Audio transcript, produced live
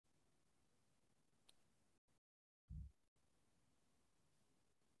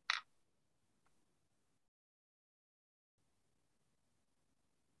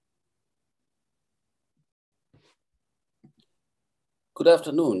Good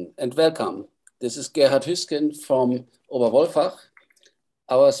afternoon and welcome. This is Gerhard Hüsken from Oberwolfach.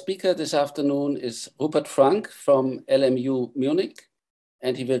 Our speaker this afternoon is Rupert Frank from LMU Munich,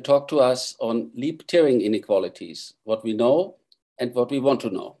 and he will talk to us on Lieb-Thirring inequalities, what we know and what we want to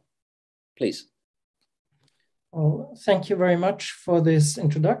know. Please. Well, thank you very much for this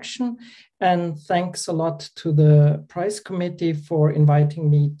introduction, and thanks a lot to the prize committee for inviting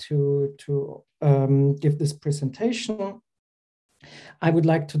me to give this presentation. I would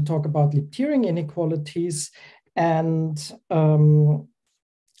like to talk about Lieb-Thirring inequalities, and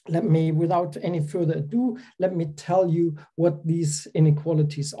let me, without any further ado, let me tell you what these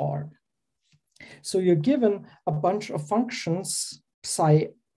inequalities are. So you're given a bunch of functions,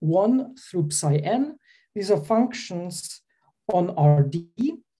 psi1 through psi n. These are functions on Rd,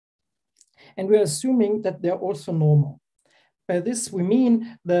 and we're assuming that they're orthonormal. By this, we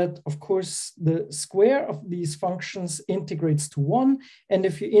mean that, of course, the square of these functions integrates to 1. And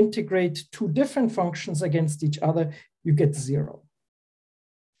if you integrate two different functions against each other, you get 0.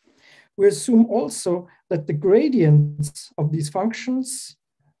 We assume also that the gradients of these functions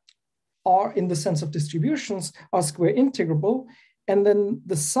are, in the sense of distributions, are square integrable. And then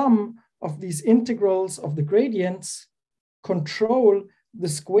the sum of these integrals of the gradients control the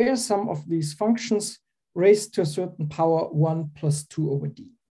square sum of these functions raised to a certain power 1 plus 2 over d.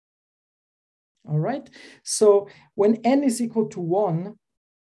 All right, so when n is equal to 1,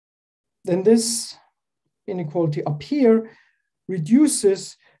 then this inequality up here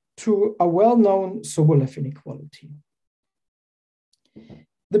reduces to a well-known Sobolev inequality.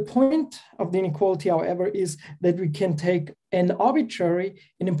 The point of the inequality, however, is that we can take n arbitrary,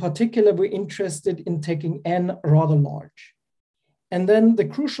 and in particular, we're interested in taking n rather large. And then the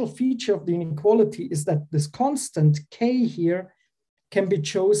crucial feature of the inequality is that this constant k here can be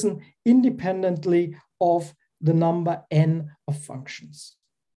chosen independently of the number n of functions.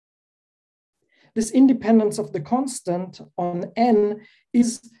 This independence of the constant on n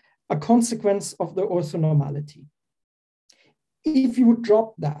is a consequence of the orthonormality. If you would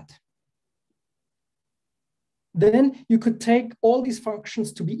drop that, then you could take all these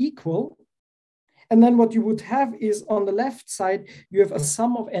functions to be equal. And then what you would have is, on the left side, you have a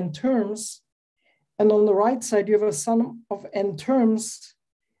sum of n terms. And on the right side, you have a sum of n terms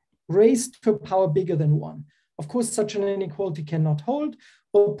raised to a power bigger than 1. Of course, such an inequality cannot hold.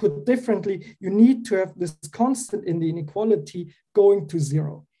 Or put differently, you need to have this constant in the inequality going to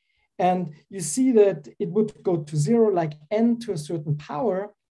 0. And you see that it would go to 0 like n to a certain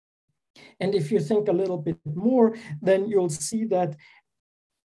power. And if you think a little bit more, then you'll see that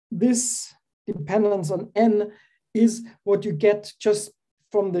this dependence on n is what you get just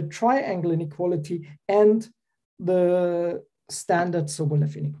from the triangle inequality and the standard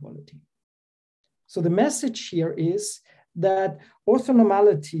Sobolev inequality. So the message here is that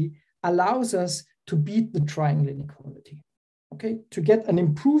orthonormality allows us to beat the triangle inequality, okay, to get an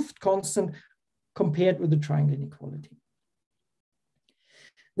improved constant compared with the triangle inequality.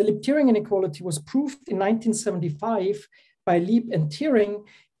 The Lieb-Thirring inequality was proved in 1975 by Lieb and Thirring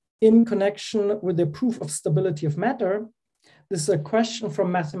in connection with the proof of stability of matter. This is a question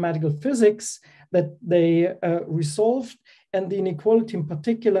from mathematical physics that they resolved, and the inequality in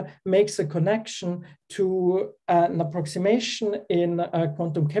particular makes a connection to an approximation in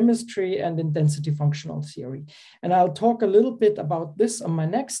quantum chemistry and in density functional theory. And I'll talk a little bit about this on my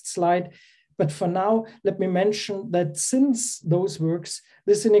next slide. But for now, let me mention that since those works,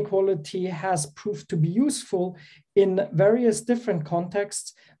 this inequality has proved to be useful in various different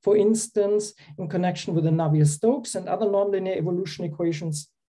contexts. For instance, in connection with the Navier-Stokes and other nonlinear evolution equations.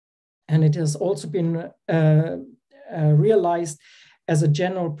 And it has also been realized as a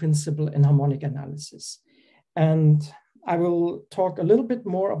general principle in harmonic analysis. And I will talk a little bit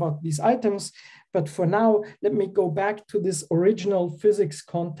more about these items. But for now, let me go back to this original physics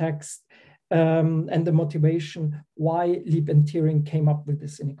context and the motivation why Lieb and Thirring came up with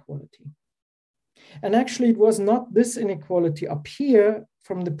this inequality. And actually, it was not this inequality up here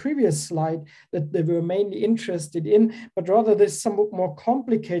from the previous slide that they were mainly interested in, but rather this somewhat more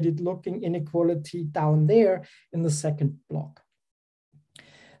complicated looking inequality down there in the second block.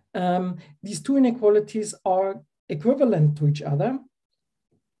 These two inequalities are equivalent to each other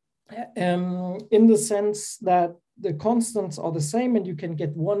in the sense that the constants are the same and you can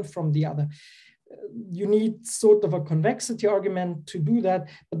get one from the other. You need sort of a convexity argument to do that,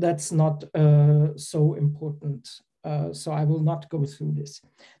 but that's not so important. So I will not go through this.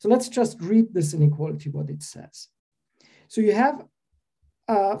 So let's just read this inequality, what it says. So you have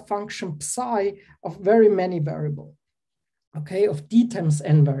a function psi of very many variables, okay, of d times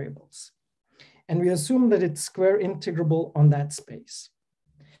n variables. And we assume that it's square integrable on that space.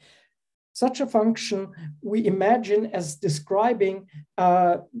 Such a function we imagine as describing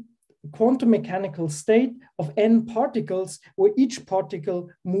a quantum mechanical state of n particles where each particle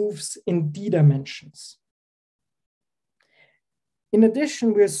moves in d dimensions. In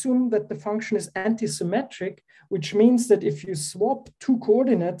addition, we assume that the function is antisymmetric, which means that if you swap two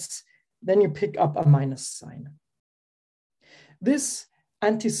coordinates, then you pick up a minus sign. This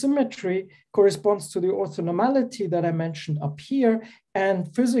antisymmetry corresponds to the orthonormality that I mentioned up here.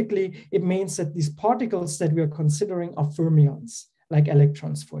 And physically, it means that these particles that we are considering are fermions, like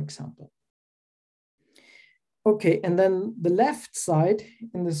electrons, for example. Okay, and then the left side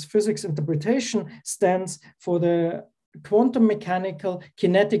in this physics interpretation stands for the quantum mechanical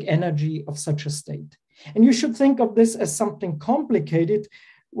kinetic energy of such a state. And you should think of this as something complicated,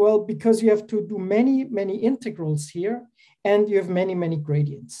 well, because you have to do many, many integrals here, and you have many, many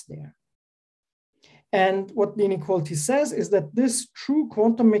gradients there. And what the inequality says is that this true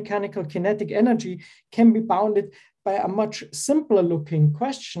quantum mechanical kinetic energy can be bounded by a much simpler looking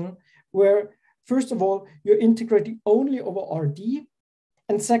question where, first of all, you're integrating only over RD,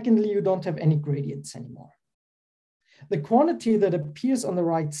 and secondly, you don't have any gradients anymore. The quantity that appears on the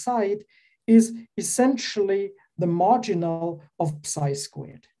right side is essentially the marginal of psi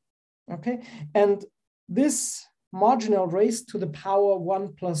squared, okay? And this marginal raised to the power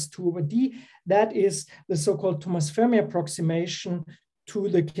 1 plus 2 over d, that is the so-called Thomas Fermi approximation to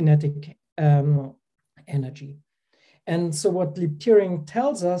the kinetic energy. And so what Lieb-Thirring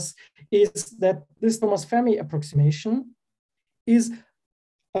tells us is that this Thomas Fermi approximation is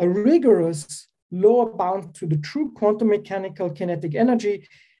a rigorous lower bound to the true quantum mechanical kinetic energy,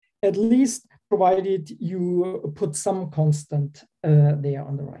 at least provided you put some constant there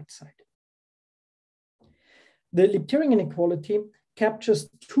on the right side. The Lieb-Thirring inequality captures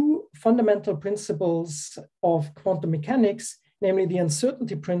two fundamental principles of quantum mechanics, namely the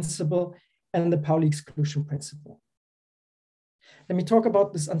uncertainty principle and the Pauli exclusion principle. Let me talk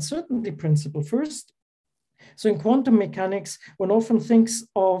about this uncertainty principle first. So in quantum mechanics, one often thinks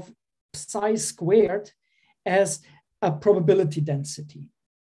of psi squared as a probability density.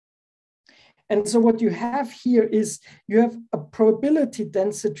 And so what you have here is you have a probability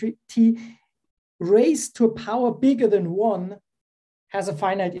density raised to a power bigger than 1 has a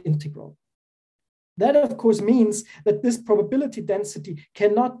finite integral. That, of course, means that this probability density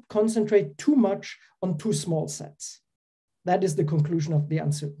cannot concentrate too much on two small sets. That is the conclusion of the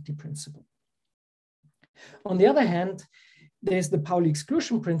uncertainty principle. On the other hand, there's the Pauli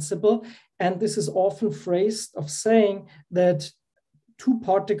exclusion principle, and this is often phrased of saying that two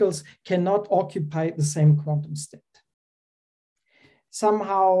particles cannot occupy the same quantum state.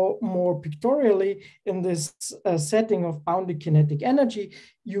 Somehow more pictorially, in this setting of bounded kinetic energy,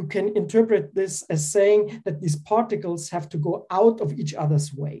 you can interpret this as saying that these particles have to go out of each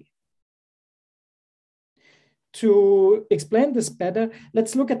other's way. To explain this better,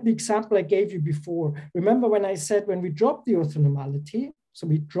 let's look at the example I gave you before. Remember when I said when we drop the orthonormality, so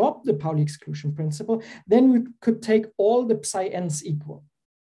we drop the Pauli exclusion principle, then we could take all the psi n's equal.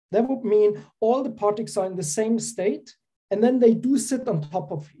 That would mean all the particles are in the same state, and then they do sit on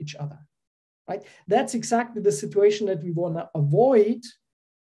top of each other, right? That's exactly the situation that we want to avoid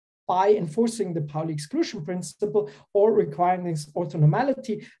by enforcing the Pauli exclusion principle or requiring this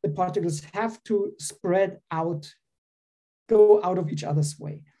orthonormality. The particles have to spread out, go out of each other's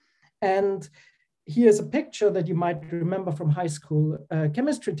way. And here's a picture that you might remember from high school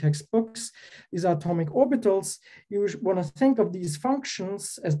chemistry textbooks. These are atomic orbitals. You want to think of these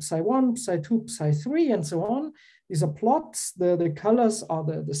functions as psi1, psi2, psi3, and so on. These are plots. The colors are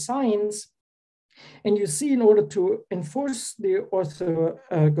the signs. And you see, in order to enforce the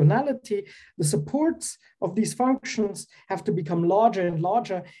orthogonality, the supports of these functions have to become larger and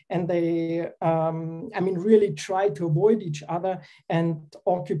larger, and they, really try to avoid each other and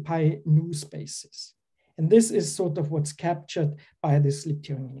occupy new spaces. And this is sort of what's captured by this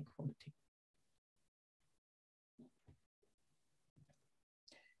Lieb-Thirring inequality.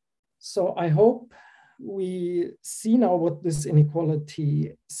 So I hope we see now what this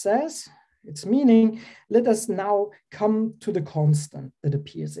inequality says. Its meaning. Let us now come to the constant that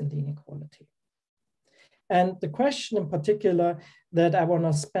appears in the inequality. And the question in particular that I want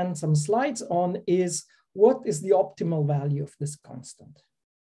to spend some slides on is, what is the optimal value of this constant?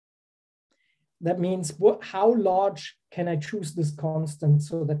 That means how large can I choose this constant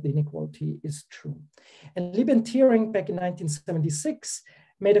so that the inequality is true? And Lieb-Thirring back in 1976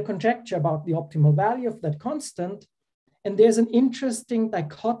 made a conjecture about the optimal value of that constant. And there's an interesting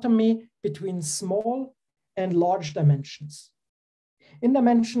dichotomy between small and large dimensions. In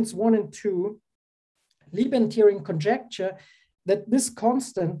dimensions 1 and 2, Lieb-Thirring conjecture that this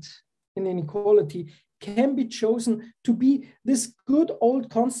constant in inequality can be chosen to be this good old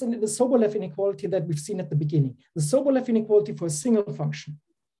constant in the Sobolev inequality that we've seen at the beginning, the Sobolev inequality for a single function.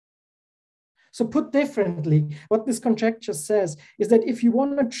 So put differently, what this conjecture says is that if you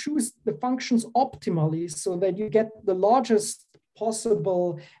want to choose the functions optimally so that you get the largest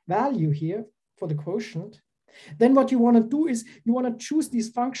possible value here for the quotient, then what you want to do is you want to choose these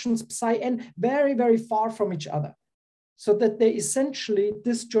functions psi n very, very far from each other so that they essentially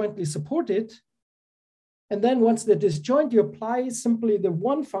disjointly supported. And then once they're disjoint, you apply simply the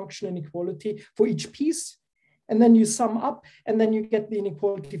one function inequality for each piece. And then you sum up, and then you get the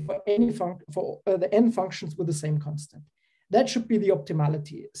inequality for any the n functions with the same constant. That should be the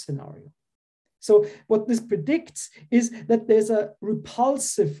optimality scenario. So what this predicts is that there's a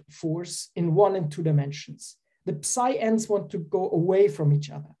repulsive force in 1 and 2 dimensions. The psi n's want to go away from each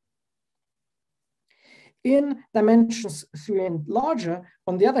other. In dimensions 3 and larger,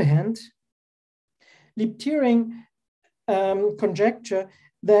 on the other hand, Lieb-Thirring conjecture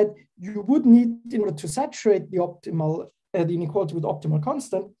that you would need, in order to saturate the optimal, the inequality with optimal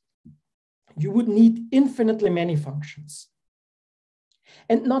constant, you would need infinitely many functions.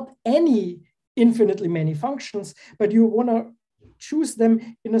 And not any infinitely many functions, but you want to choose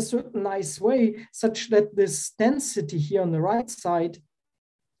them in a certain nice way, such that this density here on the right side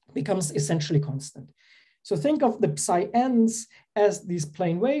becomes essentially constant. So think of the psi n's as these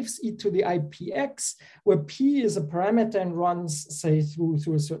plane waves, e to the ipx, where p is a parameter and runs, say,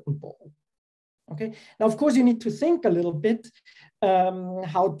 through a certain ball. Okay. Now, of course, you need to think a little bit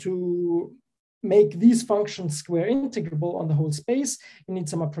how to make these functions square integrable on the whole space. You need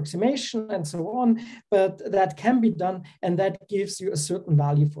some approximation and so on, but that can be done, and that gives you a certain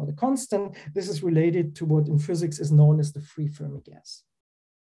value for the constant. This is related to what in physics is known as the free Fermi gas.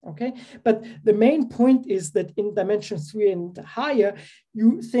 Okay, but the main point is that in dimension 3 and higher,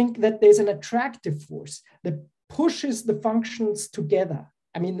 you think that there's an attractive force that pushes the functions together.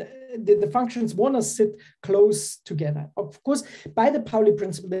 I mean, the functions want to sit close together. Of course, by the Pauli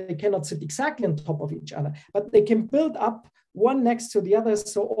principle, they cannot sit exactly on top of each other, but they can build up one next to the other.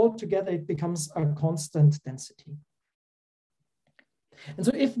 So altogether, it becomes a constant density. And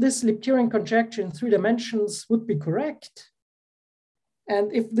so if this Lieb-Thirring conjecture in 3 dimensions would be correct,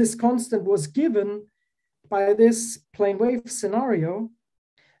 and if this constant was given by this plane wave scenario,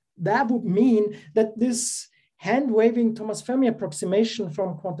 that would mean that this hand-waving Thomas Fermi approximation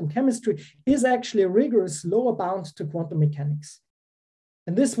from quantum chemistry is actually a rigorous lower bound to quantum mechanics.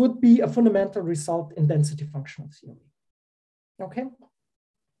 And this would be a fundamental result in density functional theory. Okay?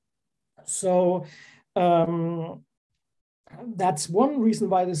 So that's one reason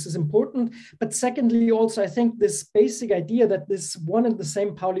why this is important. But secondly, also, I think this basic idea that this one and the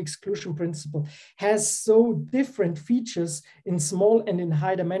same Pauli exclusion principle has so different features in small and in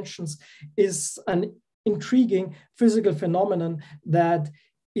high dimensions is an intriguing physical phenomenon that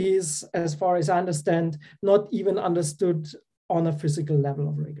is, as far as I understand, not even understood on a physical level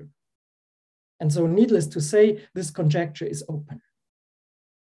of rigor. And so needless to say, this conjecture is open.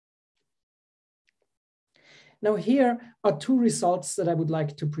 Now here are 2 results that I would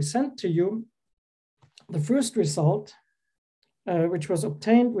like to present to you. The first result, which was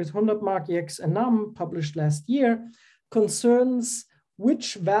obtained with 100 mark EX and NUM, published last year, concerns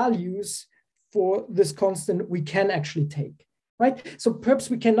which values for this constant we can actually take, right? So perhaps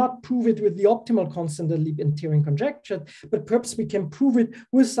we cannot prove it with the optimal constant that Lieb-Thirring conjectured, but perhaps we can prove it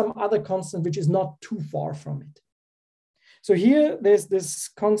with some other constant which is not too far from it. So here there's this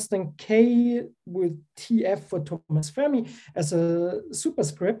constant K with TF for Thomas Fermi as a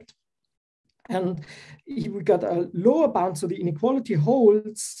superscript. And we got a lower bound, so the inequality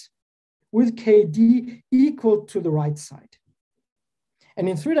holds with KD equal to the right side. And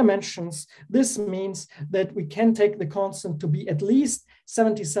in 3 dimensions, this means that we can take the constant to be at least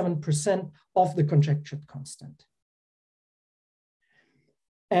 77% of the conjectured constant.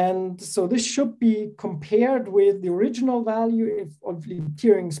 And so this should be compared with the original value of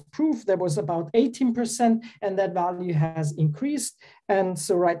Lieb-Thirring's proof. That was about 18%, and that value has increased. And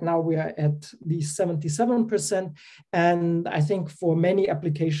so right now we are at the 77%. And I think for many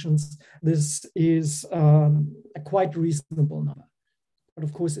applications, this is a quite reasonable number. But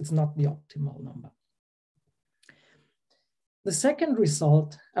of course, it's not the optimal number. The second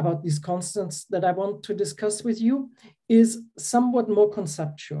result about these constants that I want to discuss with you is somewhat more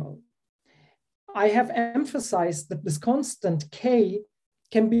conceptual. I have emphasized that this constant K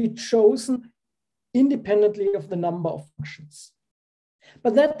can be chosen independently of the number of functions.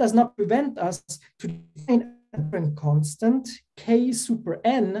 But that does not prevent us to define a different constant, K super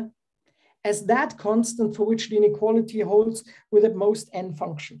N, as that constant for which the inequality holds with at most n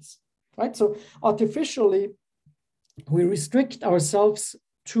functions, right? So artificially, we restrict ourselves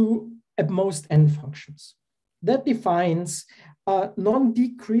to at most n functions. That defines a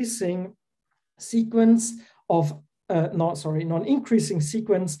non-decreasing sequence of, non-increasing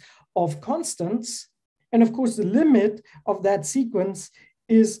sequence of constants. And of course, the limit of that sequence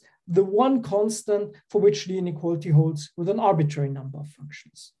is the one constant for which the inequality holds with an arbitrary number of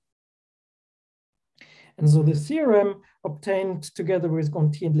functions. And so the theorem obtained together with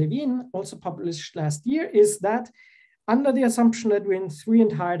Gontier and Levin, also published last year, is that under the assumption that we're in 3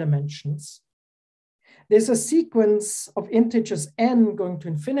 and higher dimensions, there's a sequence of integers n going to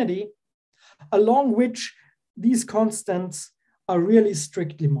infinity, along which these constants are really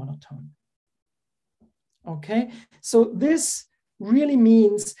strictly monotone. Okay, so this really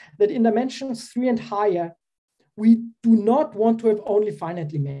means that in dimensions 3 and higher, we do not want to have only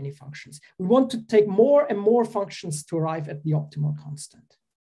finitely many functions. We want to take more and more functions to arrive at the optimal constant.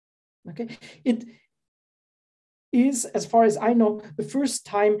 Okay, it is, as far as I know, the first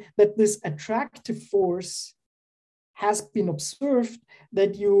time that this attractive force has been observed,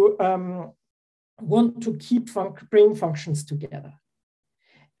 that you want to keep bring functions together.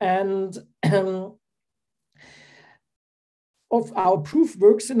 And of our proof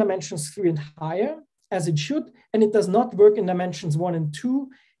works in dimensions 3 and higher, as it should, and it does not work in dimensions 1 and 2,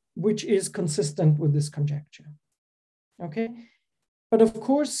 which is consistent with this conjecture. Okay, but of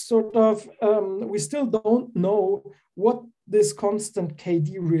course, sort of, we still don't know what this constant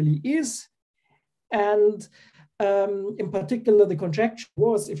KD really is. And in particular, the conjecture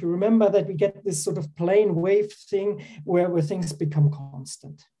was, if you remember, that we get this sort of plane wave thing where things become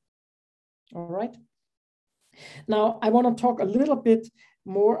constant. All right. Now, I want to talk a little bit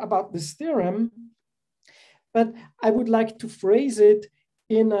more about this theorem, but I would like to phrase it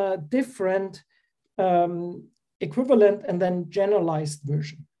in a different equivalent and then generalized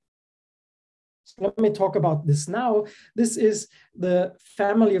version. So let me talk about this now. This is the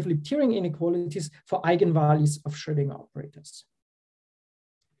family of Lieb-Thirring inequalities for eigenvalues of Schrödinger operators.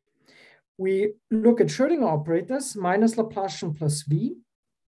 We look at Schrödinger operators minus Laplacian plus V,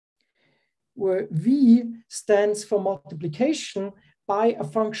 where V stands for multiplication by a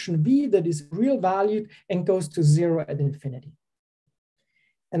function V that is real valued and goes to 0 at infinity.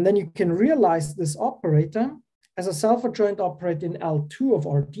 And then you can realize this operator as a self-adjoint operator in L2 of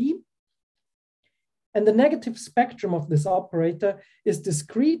Rd. And the negative spectrum of this operator is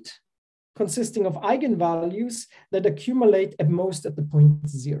discrete, consisting of eigenvalues that accumulate at most at the point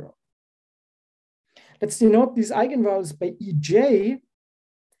 0. Let's denote these eigenvalues by Ej.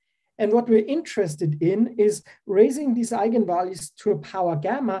 And what we're interested in is raising these eigenvalues to a power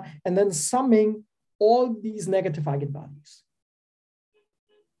gamma and then summing all these negative eigenvalues.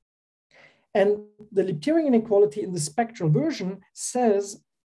 And the Lieb-Thirring inequality in the spectral version says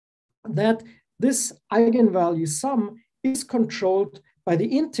that this eigenvalue sum is controlled by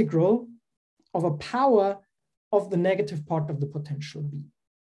the integral of a power of the negative part of the potential V.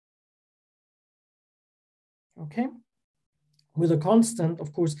 Okay? With a constant,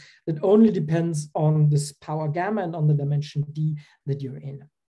 of course, that only depends on this power gamma and on the dimension D that you're in.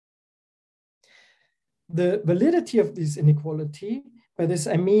 The validity of this inequality, by this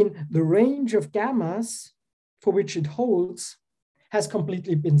I mean the range of gammas for which it holds, has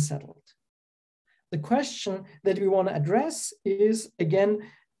completely been settled. The question that we want to address is, again,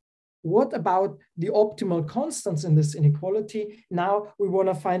 what about the optimal constants in this inequality? Now we want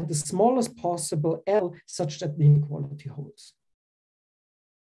to find the smallest possible L such that the inequality holds.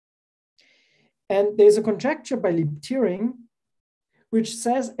 And there's a conjecture by Lieb-Thirring, which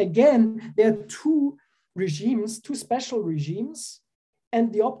says, again, there are two regimes, two special regimes,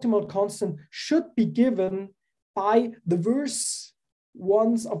 and the optimal constant should be given by the verse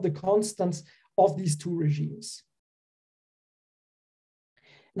ones of the constants of these two regimes.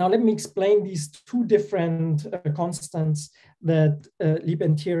 Now, let me explain these two different constants that Lieb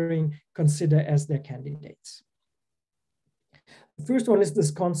and Thirring consider as their candidates. The first one is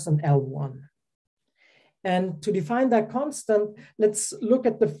this constant L1. And to define that constant, let's look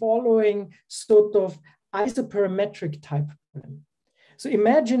at the following sort of isoperimetric type problem. So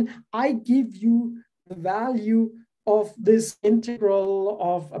imagine I give you the value of this integral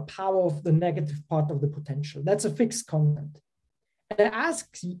of a power of the negative part of the potential. That's a fixed constant. And I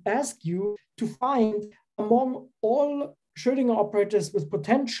ask you to find among all Schrödinger operators with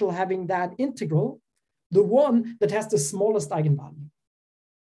potential having that integral, the one that has the smallest eigenvalue.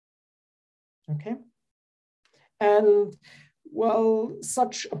 Okay? And well,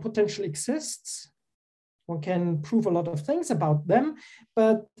 such a potential exists. One can prove a lot of things about them,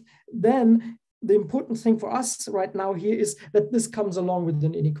 but then the important thing for us right now here is that this comes along with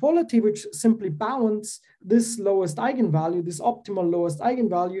an inequality which simply bounds this lowest eigenvalue, this optimal lowest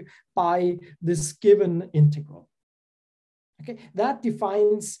eigenvalue, by this given integral. Okay, that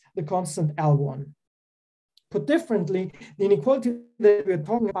defines the constant L1. Put differently, the inequality that we're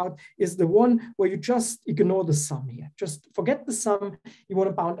talking about is the one where you just ignore the sum here. Just forget the sum. You want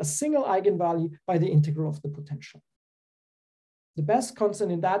to bound a single eigenvalue by the integral of the potential. The best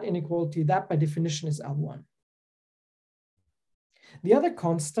constant in that inequality, that by definition is L1. The other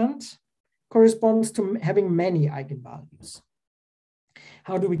constant corresponds to having many eigenvalues.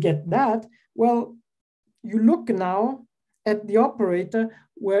 How do we get that? Well, you look now at the operator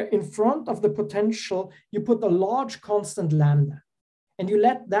where in front of the potential, you put a large constant lambda, and you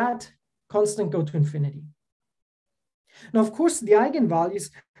let that constant go to infinity. Now, of course, the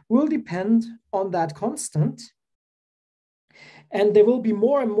eigenvalues will depend on that constant, and there will be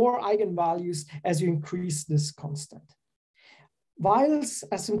more and more eigenvalues as you increase this constant. Weil's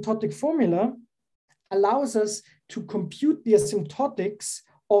asymptotic formula allows us to compute the asymptotics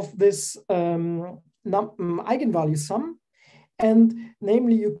of this eigenvalue sum. And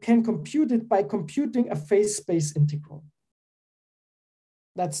namely, you can compute it by computing a phase space integral.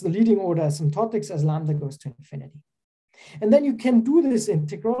 That's the leading order asymptotics as lambda goes to infinity. And then you can do this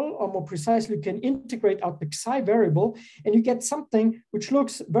integral, or more precisely, you can integrate out the psi variable, and you get something which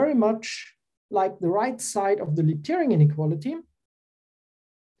looks very much like the right side of the Lieb-Thirring inequality,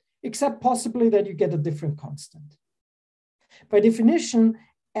 except possibly that you get a different constant. By definition,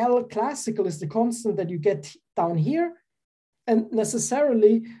 L classical is the constant that you get down here, and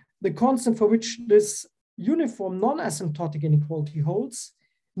necessarily the constant for which this uniform non-asymptotic inequality holds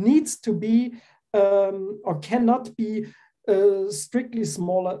needs to be or cannot be strictly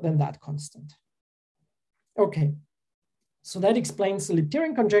smaller than that constant. Okay, so that explains the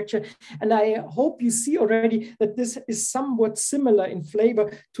Lieb-Thirring conjecture, and I hope you see already that this is somewhat similar in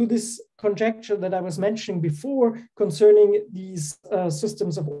flavor to this conjecture that I was mentioning before concerning these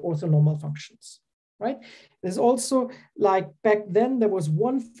systems of orthonormal functions, right? There's also, like back then, there was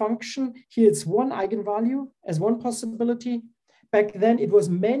one function, here it's one eigenvalue as one possibility. Back then it was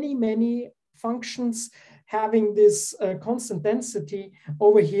many, many functions having this constant density.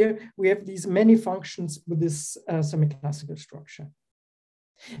 Over here, we have these many functions with this semi-classical structure.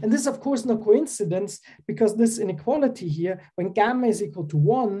 And this is, of course, no coincidence, because this inequality here, when gamma is equal to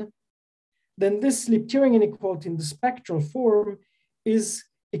 1, then this Lieb-Thirring inequality in the spectral form is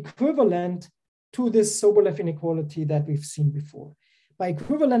equivalent to this Sobolev inequality that we've seen before. By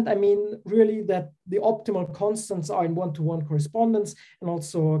equivalent, I mean really that the optimal constants are in one-to-one correspondence and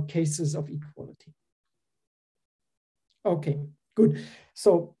also cases of equality. Okay, good.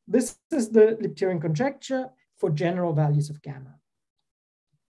 So this is the Lieb-Thirring conjecture for general values of gamma.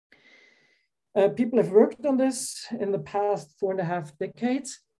 People have worked on this in the past 4.5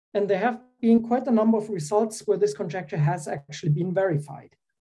 decades, and there have been quite a number of results where this conjecture has actually been verified.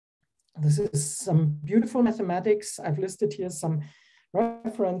 This is some beautiful mathematics. I've listed here some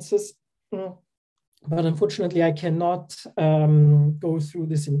references, but unfortunately I cannot go through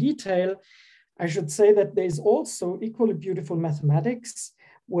this in detail. I should say that there is also equally beautiful mathematics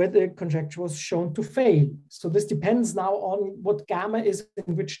where the conjecture was shown to fail. So this depends now on what gamma is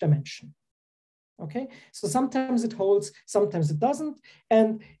in which dimension. Okay, so sometimes it holds, sometimes it doesn't,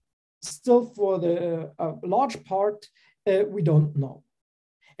 and still for the large part, we don't know.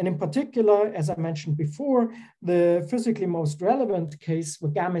 And in particular, as I mentioned before, the physically most relevant case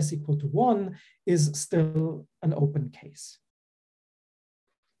where gamma is equal to 1 is still an open case.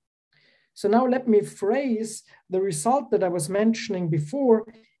 So now let me phrase the result that I was mentioning before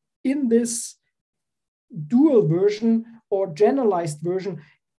in this dual version or generalized version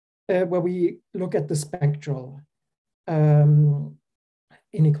where we look at the spectral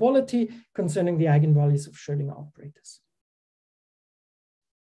inequality concerning the eigenvalues of Schrödinger operators.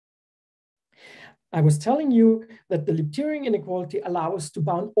 I was telling you that the Lieb-Thirring inequality allows us to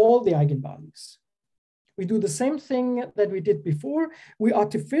bound all the eigenvalues. We do the same thing that we did before. We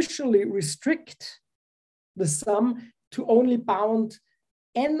artificially restrict the sum to only bound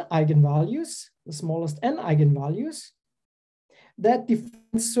n eigenvalues, the smallest n eigenvalues, that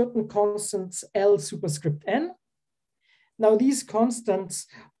defines certain constants L superscript n. Now these constants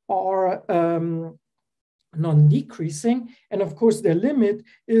are non-decreasing, and of course their limit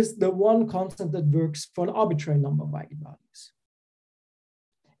is the one constant that works for an arbitrary number of eigenvalues.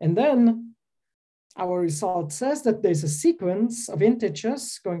 And then our result says that there's a sequence of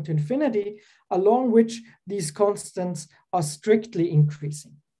integers going to infinity along which these constants are strictly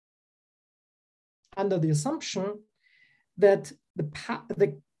increasing. under the assumption that the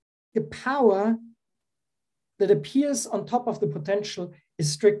power that appears on top of the potential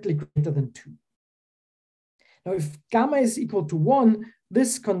is strictly greater than 2. Now, if gamma is equal to 1,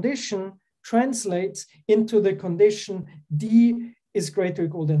 this condition translates into the condition D is greater or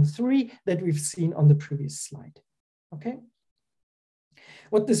equal than 3 that we've seen on the previous slide. Okay?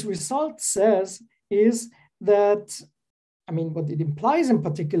 What this result says is that, I mean, what it implies in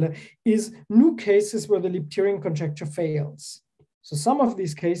particular is new cases where the Lieb-Thirring conjecture fails. So some of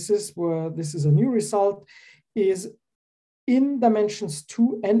these cases where this is a new result is in dimensions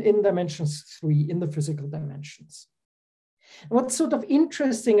 2 and in dimensions 3, in the physical dimensions. What's sort of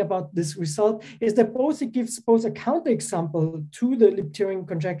interesting about this result is that it gives both a counterexample to the Lieb-Thirring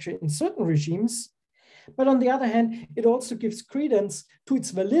conjecture in certain regimes, but on the other hand, it also gives credence to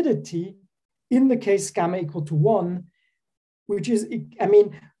its validity in the case gamma equal to 1, which is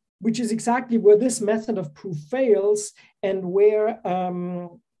exactly where this method of proof fails and where,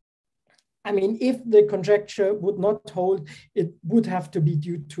 if the conjecture would not hold, it would have to be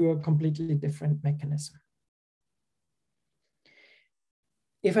due to a completely different mechanism.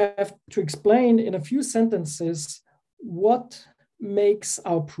 If I have to explain in a few sentences what makes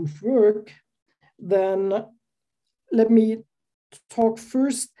our proof work, then let me talk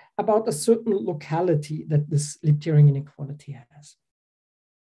first about a certain locality that this Lieb-Thirring inequality has.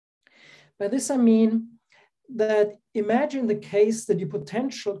 By this I mean that imagine the case that your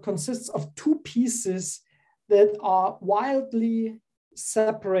potential consists of 2 pieces that are wildly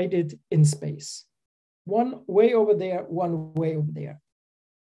separated in space. One way over there, one way over there.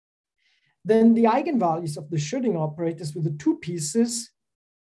 Then the eigenvalues of the Schrödinger operators with the 2 pieces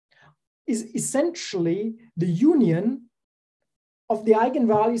is essentially the union of the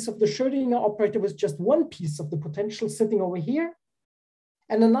eigenvalues of the Schrödinger operator with just 1 piece of the potential sitting over here,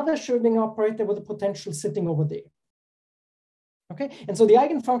 and another Schrödinger operator with a potential sitting over there. Okay, and so the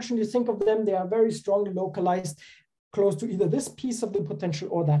eigenfunction, you think of them, they are very strongly localized close to either this piece of the potential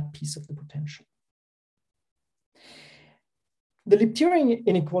or that piece of the potential. The Lieb-Thirring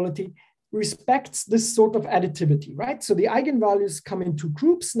inequality respects this sort of additivity, right? So the eigenvalues come in 2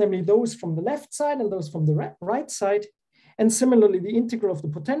 groups, namely those from the left side and those from the right side. And similarly, the integral of the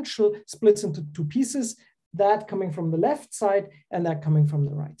potential splits into 2 pieces, that coming from the left side and that coming from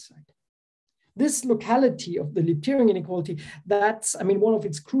the right side. This locality of the Lieb-Thirring inequality, that's, one of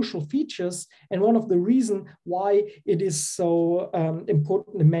its crucial features and one of the reasons why it is so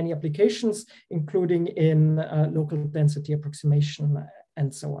important in many applications, including in local density approximation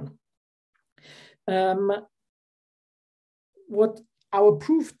and so on. What our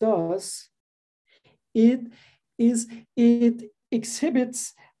proof does, it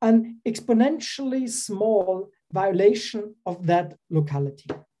exhibits an exponentially small violation of that locality.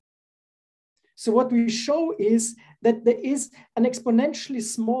 So what we show is that there is an exponentially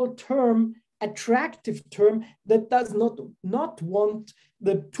small term, attractive term, that does not want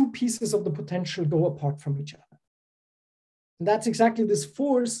the 2 pieces of the potential go apart from each other. And that's exactly this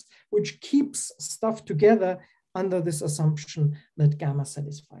force which keeps stuff together under this assumption that gamma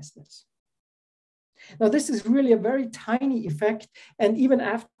satisfies this. Now, this is really a very tiny effect. And even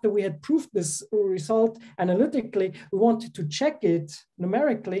after we had proved this result analytically, we wanted to check it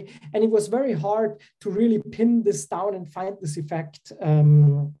numerically. And it was very hard to really pin this down and find this effect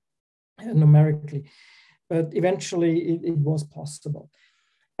numerically. But eventually it was possible.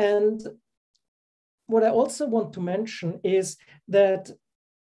 And what I also want to mention is that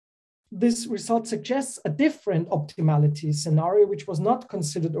this result suggests a different optimality scenario, which was not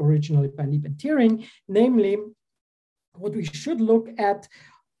considered originally by Lieb and Thirring, namely, what we should look at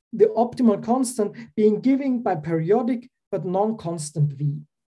the optimal constant being given by periodic but non-constant V.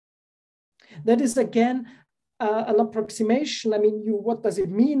 That is, again, an approximation. What does it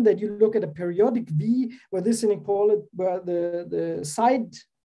mean that you look at a periodic V where this inequality, where the side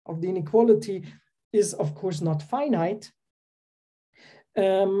of the inequality is, of course, not finite.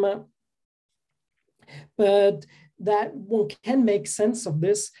 But that one can make sense of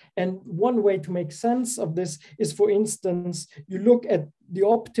this. And one way to make sense of this is, for instance, you look at the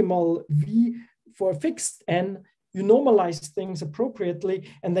optimal V for a fixed n, you normalize things appropriately,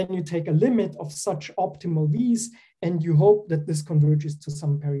 and then you take a limit of such optimal V's, and you hope that this converges to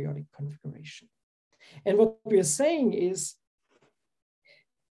some periodic configuration. And what we are saying is,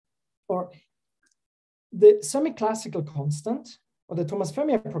 or the semi-classical constant, or the Thomas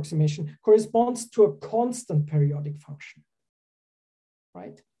Fermi approximation, corresponds to a constant periodic function,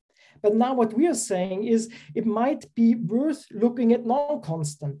 right? But now what we are saying is it might be worth looking at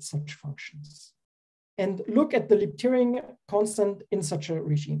non-constant such functions and look at the Lieb-Thirring constant in such a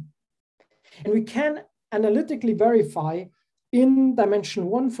regime. And we can analytically verify in dimension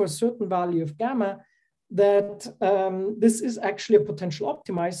 1 for a certain value of gamma that this is actually a potential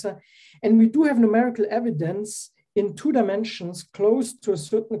optimizer. And we do have numerical evidence in 2 dimensions close to a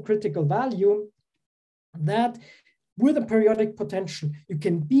certain critical value that with a periodic potential, you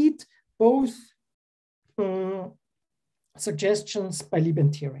can beat both suggestions by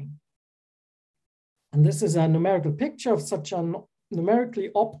Lieb-Thirring. And this is a numerical picture of such a numerically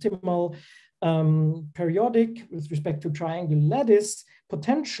optimal periodic with respect to triangular lattice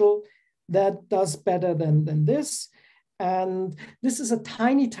potential that does better than this. And this is a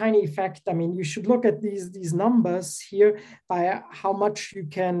tiny, tiny effect. I mean, you should look at these numbers here by how much you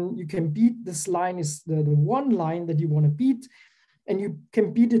can beat. This line is the one line that you want to beat, and you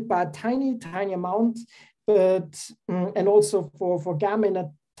can beat it by a tiny, tiny amount, but and also for gamma in a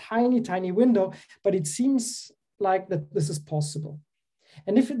tiny, tiny window, but it seems like that this is possible.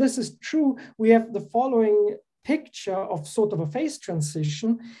 And if this is true, we have the following picture of sort of a phase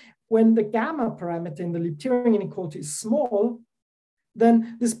transition. When the gamma parameter in the Lieb-Thirring inequality is small,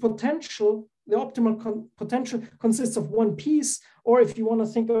 then this potential, the optimal potential, consists of one piece, or if you want to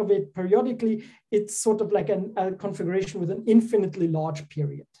think of it periodically, it's sort of like a configuration with an infinitely large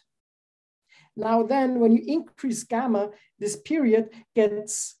period. Now then, when you increase gamma, this period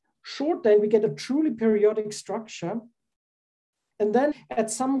gets shorter and we get a truly periodic structure. And then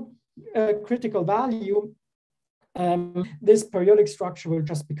at some critical value, this periodic structure will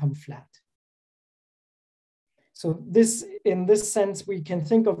just become flat. So this, in this sense, we can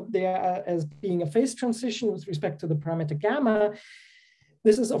think of there as being a phase transition with respect to the parameter gamma.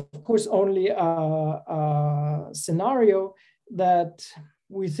 This is, of course, only a scenario that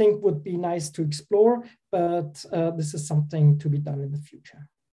we think would be nice to explore, but this is something to be done in the future.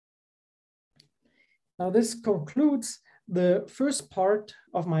 Now, this concludes the first part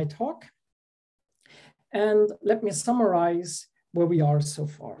of my talk. And let me summarize where we are so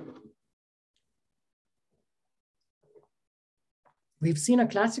far. We've seen a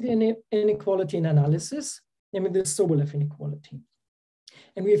classical inequality in analysis, namely the Sobolev inequality.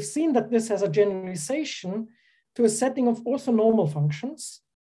 And we've seen that this has a generalization to a setting of orthonormal functions.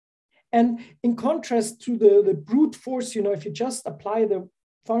 And in contrast to the brute force, you know, if you just apply the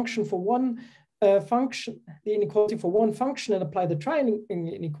function for one function, the inequality for one function and apply the triangle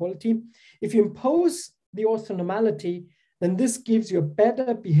inequality, if you impose the orthonormality, then this gives you a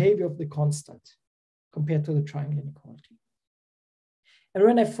better behavior of the constant compared to the triangle inequality. And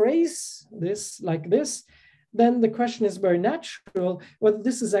when I phrase this like this, then the question is very natural whether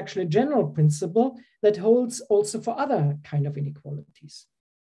this is actually a general principle that holds also for other kind of inequalities.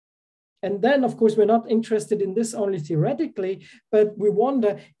 And then, of course, we're not interested in this only theoretically, but we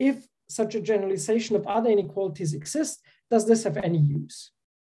wonder if such a generalization of other inequalities exists, does this have any use?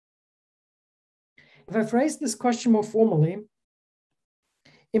 If I phrase this question more formally,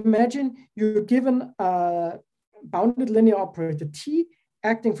 imagine you're given a bounded linear operator T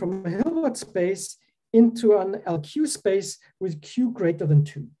acting from a Hilbert space into an LQ space with Q greater than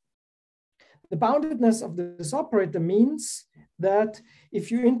 2. The boundedness of this operator means that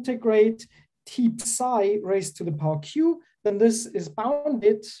if you integrate T psi raised to the power Q, then this is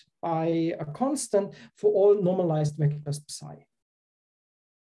bounded by a constant for all normalized vectors psi.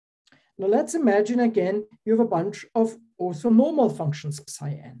 Now let's imagine again, you have a bunch of orthonormal functions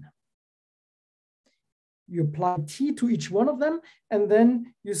psi n. You apply T to each one of them, and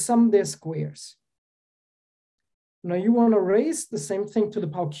then you sum their squares. Now you want to raise the same thing to the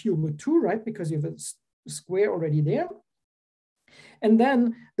power Q with 2, right? Because you have a square already there. And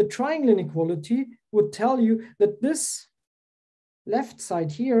then the triangle inequality would tell you that this left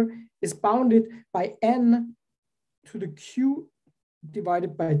side here is bounded by n to the Q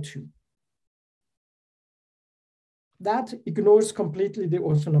divided by 2. That ignores completely the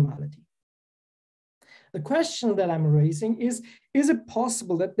orthonormality. The question that I'm raising is it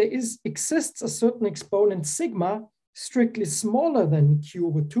possible that there exists a certain exponent sigma strictly smaller than Q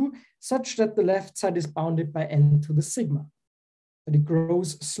over 2, such that the left side is bounded by n to the sigma, but it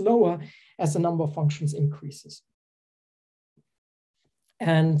grows slower as the number of functions increases?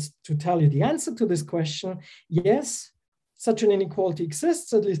 And to tell you the answer to this question, yes, such an inequality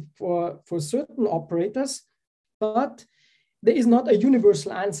exists, at least for certain operators, but there is not a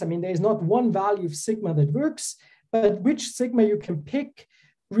universal answer. I mean, there is not one value of sigma that works, but which sigma you can pick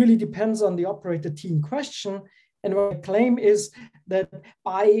really depends on the operator T in question. And what I claim is that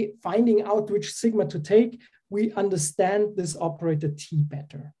by finding out which sigma to take, we understand this operator T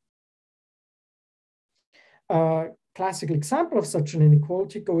better. A classical example of such an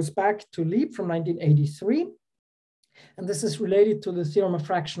inequality goes back to Lieb from 1983. And this is related to the theorem of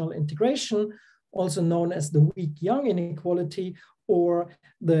fractional integration, also known as the weak-Young inequality or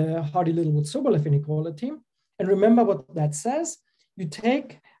the Hardy-Littlewood-Sobolev inequality. And remember what that says. You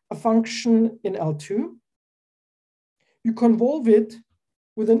take a function in L2, you convolve it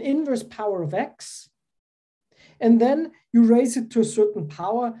with an inverse power of x, and then you raise it to a certain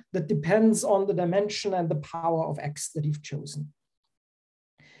power that depends on the dimension and the power of x that you've chosen.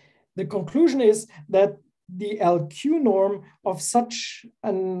 The conclusion is that the LQ norm of such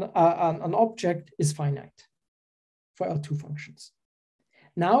an object is finite for L2 functions.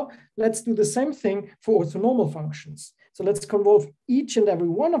 Now, let's do the same thing for orthonormal functions. So let's convolve each and every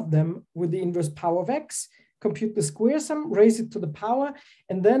one of them with the inverse power of x, compute the square sum, raise it to the power,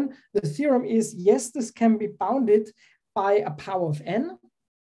 and then the theorem is, yes, this can be bounded by a power of n.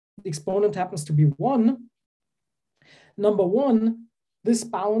 The exponent happens to be 1. Number 1, this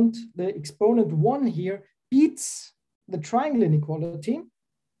bound, the exponent 1 here, beats the triangle inequality,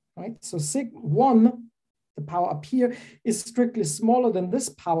 right? So sig 1, the power up here, is strictly smaller than this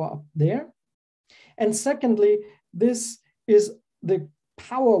power up there. And secondly, this is the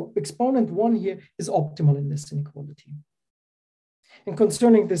power, exponent 1 here is optimal in this inequality. And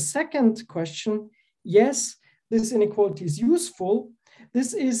concerning the second question, yes, this inequality is useful.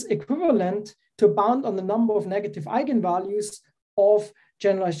 This is equivalent to a bound on the number of negative eigenvalues of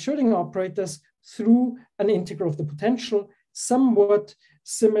generalized Schrödinger operators through an integral of the potential, somewhat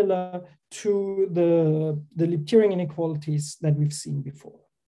similar to the Lieb-Thirring inequalities that we've seen before.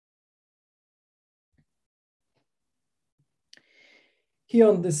 Here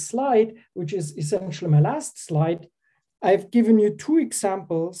on this slide, which is essentially my last slide, I've given you 2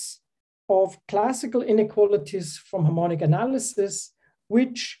 examples of classical inequalities from harmonic analysis,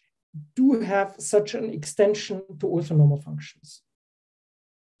 which do have such an extension to orthonormal functions.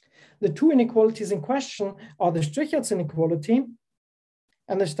 The 2 inequalities in question are the Strichertz inequality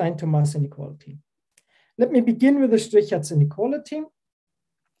and the Stein-Thomas inequality. Let me begin with the Strichertz inequality,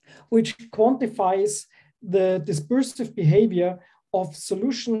 which quantifies the dispersive behavior of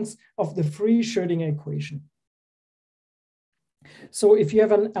solutions of the free Schrödinger equation. So if you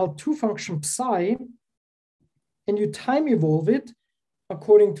have an L2 function psi and you time evolve it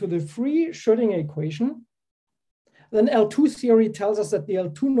according to the free Schrödinger equation, then L2 theory tells us that the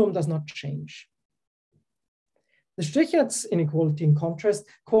L2 norm does not change. The Strichertz inequality, in contrast,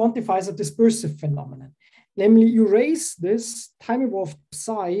 quantifies a dispersive phenomenon. Namely, you raise this time evolved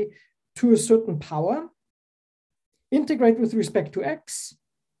psi to a certain power, integrate with respect to x,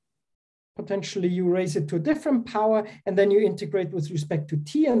 potentially you raise it to a different power, and then you integrate with respect to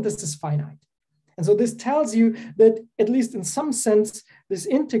t, and this is finite. And so this tells you that, at least in some sense, this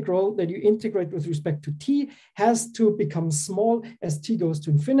integral that you integrate with respect to t has to become small as t goes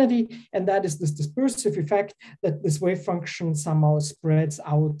to infinity, and that is this dispersive effect that this wave function somehow spreads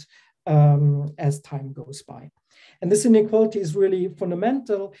out as time goes by. And this inequality is really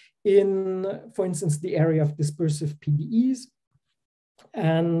fundamental in, for instance, the area of dispersive PDEs.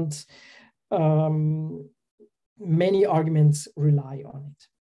 And many arguments rely on it.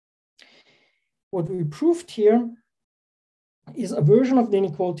 What we proved here is a version of the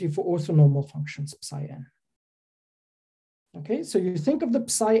inequality for orthonormal functions psi n. Okay, so you think of the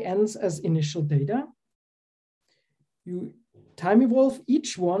psi n's as initial data. You time evolve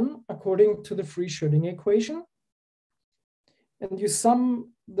each one according to the free Schrödinger equation, and you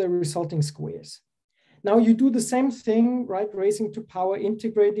sum the resulting squares. Now you do the same thing, right? Raising to power,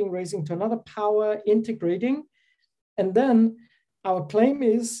 integrating, raising to another power, integrating. And then our claim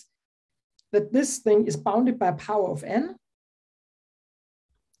is that this thing is bounded by a power of n.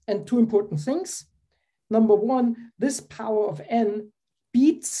 And 2 important things. Number 1, this power of n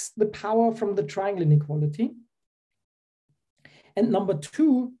beats the power from the triangle inequality. And number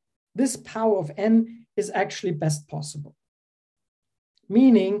 2, this power of n is actually best possible.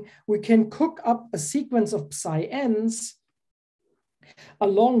 Meaning we can cook up a sequence of psi n's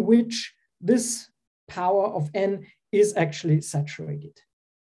along which this power of n is actually saturated.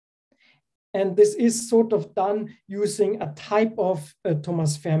 And this is sort of done using a type of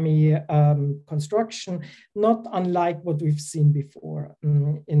Thomas Fermi construction, not unlike what we've seen before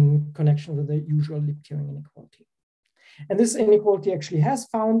in connection with the usual Lieb-Thirring inequality. And this inequality actually has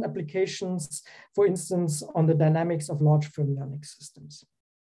found applications, for instance, on the dynamics of large fermionic systems.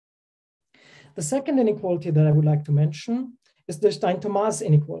 The second inequality that I would like to mention is the Stein-Thomas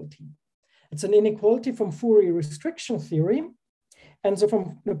inequality. It's an inequality from Fourier restriction theory. And so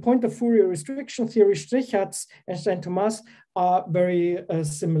from the point of Fourier restriction theory, Strichertz and Stein-Thomas are very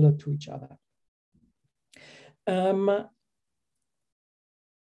similar to each other.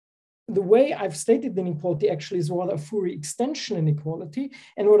 the way I've stated the inequality actually is rather a Fourier extension inequality.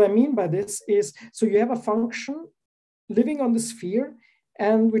 And what I mean by this is, so you have a function living on the sphere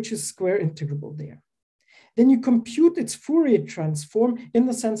and which is square integrable there. Then you compute its Fourier transform in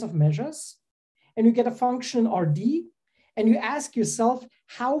the sense of measures, and you get a function Rd, and you ask yourself,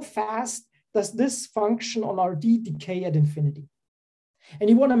 how fast does this function on Rd decay at infinity? And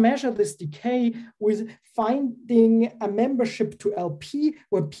you want to measure this decay with finding a membership to LP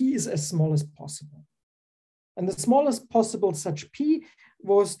where P is as small as possible. And the smallest possible such P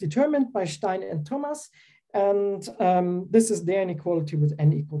was determined by Stein and Thomas. And this is their inequality with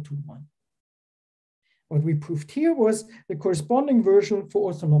n equal to 1. What we proved here was the corresponding version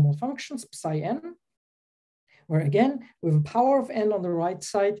for orthonormal functions, psi n, where again, we have a power of n on the right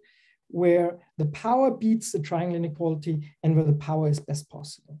side, where the power beats the triangle inequality and where the power is best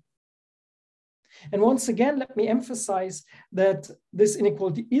possible. And once again, let me emphasize that this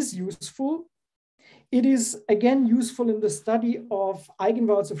inequality is useful. It is again useful in the study of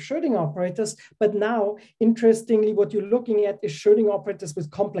eigenvalues of Schrödinger operators, but now, interestingly, what you're looking at is Schrödinger operators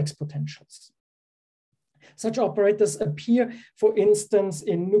with complex potentials. Such operators appear, for instance,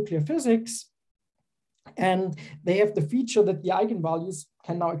 in nuclear physics, and they have the feature that the eigenvalues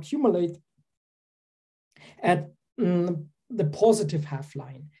can now accumulate at the positive half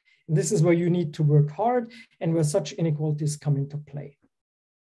line. And this is where you need to work hard and where such inequalities come into play.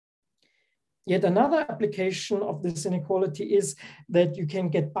 Yet another application of this inequality is that you can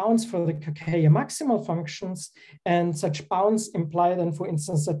get bounds for the Kakeya maximal functions, and such bounds imply then, for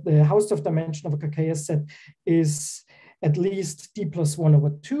instance, that the Hausdorff dimension of a Kakeya set is at least d plus 1 over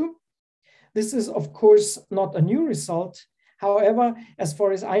 2. This is, of course, not a new result. However, as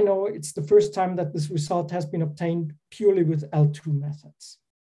far as I know, it's the first time that this result has been obtained purely with L2 methods.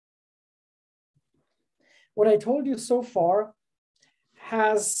 What I told you so far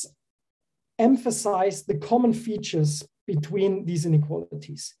has emphasized the common features between these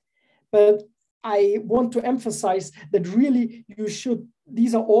inequalities. But I want to emphasize that really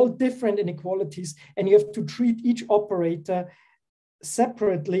these are all different inequalities, and you have to treat each operator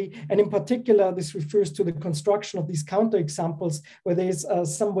separately. And in particular, this refers to the construction of these counterexamples where there's a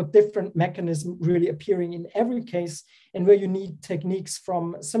somewhat different mechanism really appearing in every case, and where you need techniques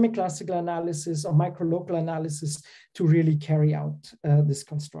from semi-classical analysis or micro-local analysis to really carry out this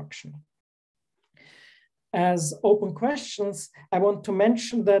construction. As open questions, I want to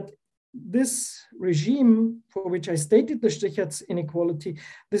mention that this regime for which I stated the Stichert inequality,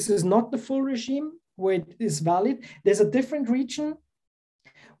 this is not the full regime where it is valid. There's a different region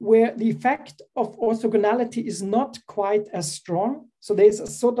where the effect of orthogonality is not quite as strong. So there's a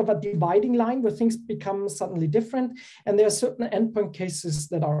sort of a dividing line where things become suddenly different, and there are certain endpoint cases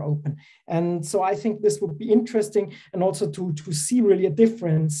that are open. And so I think this would be interesting, and also to see really a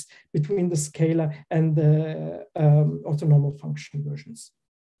difference between the scalar and the orthonormal function versions.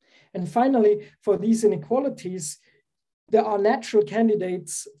 And finally, for these inequalities, there are natural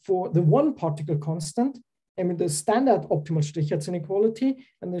candidates for the one particle constant, I mean the standard optimal Stichert inequality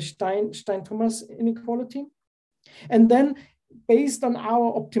and the Stein-Thomas inequality. And then based on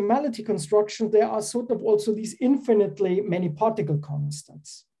our optimality construction, there are sort of also these infinitely many particle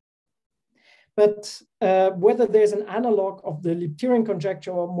constants. But whether there's an analog of the Lieb-Thirring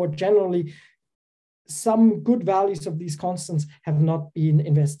conjecture, or more generally, some good values of these constants have not been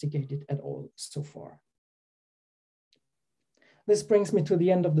investigated at all so far. This brings me to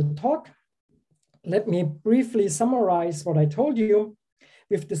the end of the talk. Let me briefly summarize what I told you.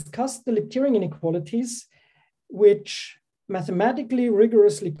 We've discussed the Lieb-Thirring inequalities, which mathematically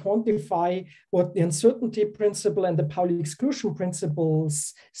rigorously quantify what the uncertainty principle and the Pauli exclusion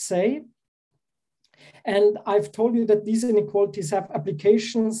principles say. And I've told you that these inequalities have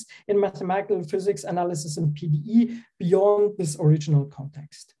applications in mathematical physics, analysis, and PDE beyond this original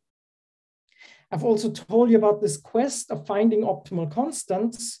context. I've also told you about this quest of finding optimal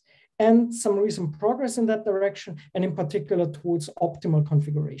constants and some recent progress in that direction, and in particular towards optimal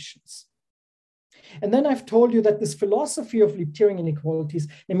configurations. And then I've told you that this philosophy of Lieb-Thirring inequalities,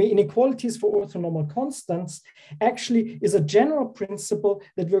 I mean inequalities for orthonormal constants, actually is a general principle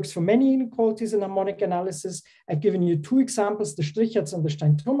that works for many inequalities in harmonic analysis. I've given you two examples, the Sticherts and the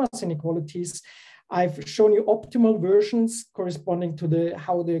Stein-Thomas inequalities. I've shown you optimal versions corresponding to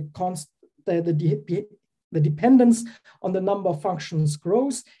how the dependence on the number of functions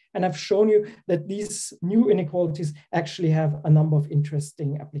grows. And I've shown you that these new inequalities actually have a number of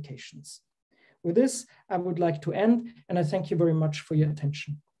interesting applications. With this, I would like to end, and I thank you very much for your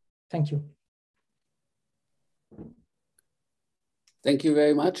attention. Thank you. Thank you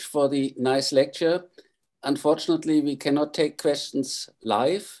very much for the nice lecture. Unfortunately, we cannot take questions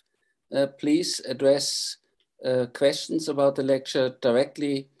live. please address questions about the lecture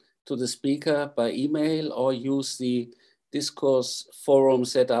directly to the speaker by email or use the discourse forum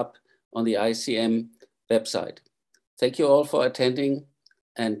set up on the ICM website. Thank you all for attending,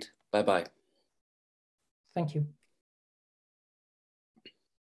 and bye-bye. Thank you.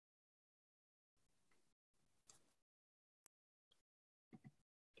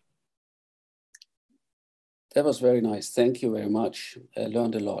 That was very nice. Thank you very much. I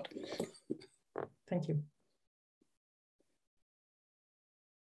learned a lot. Thank you.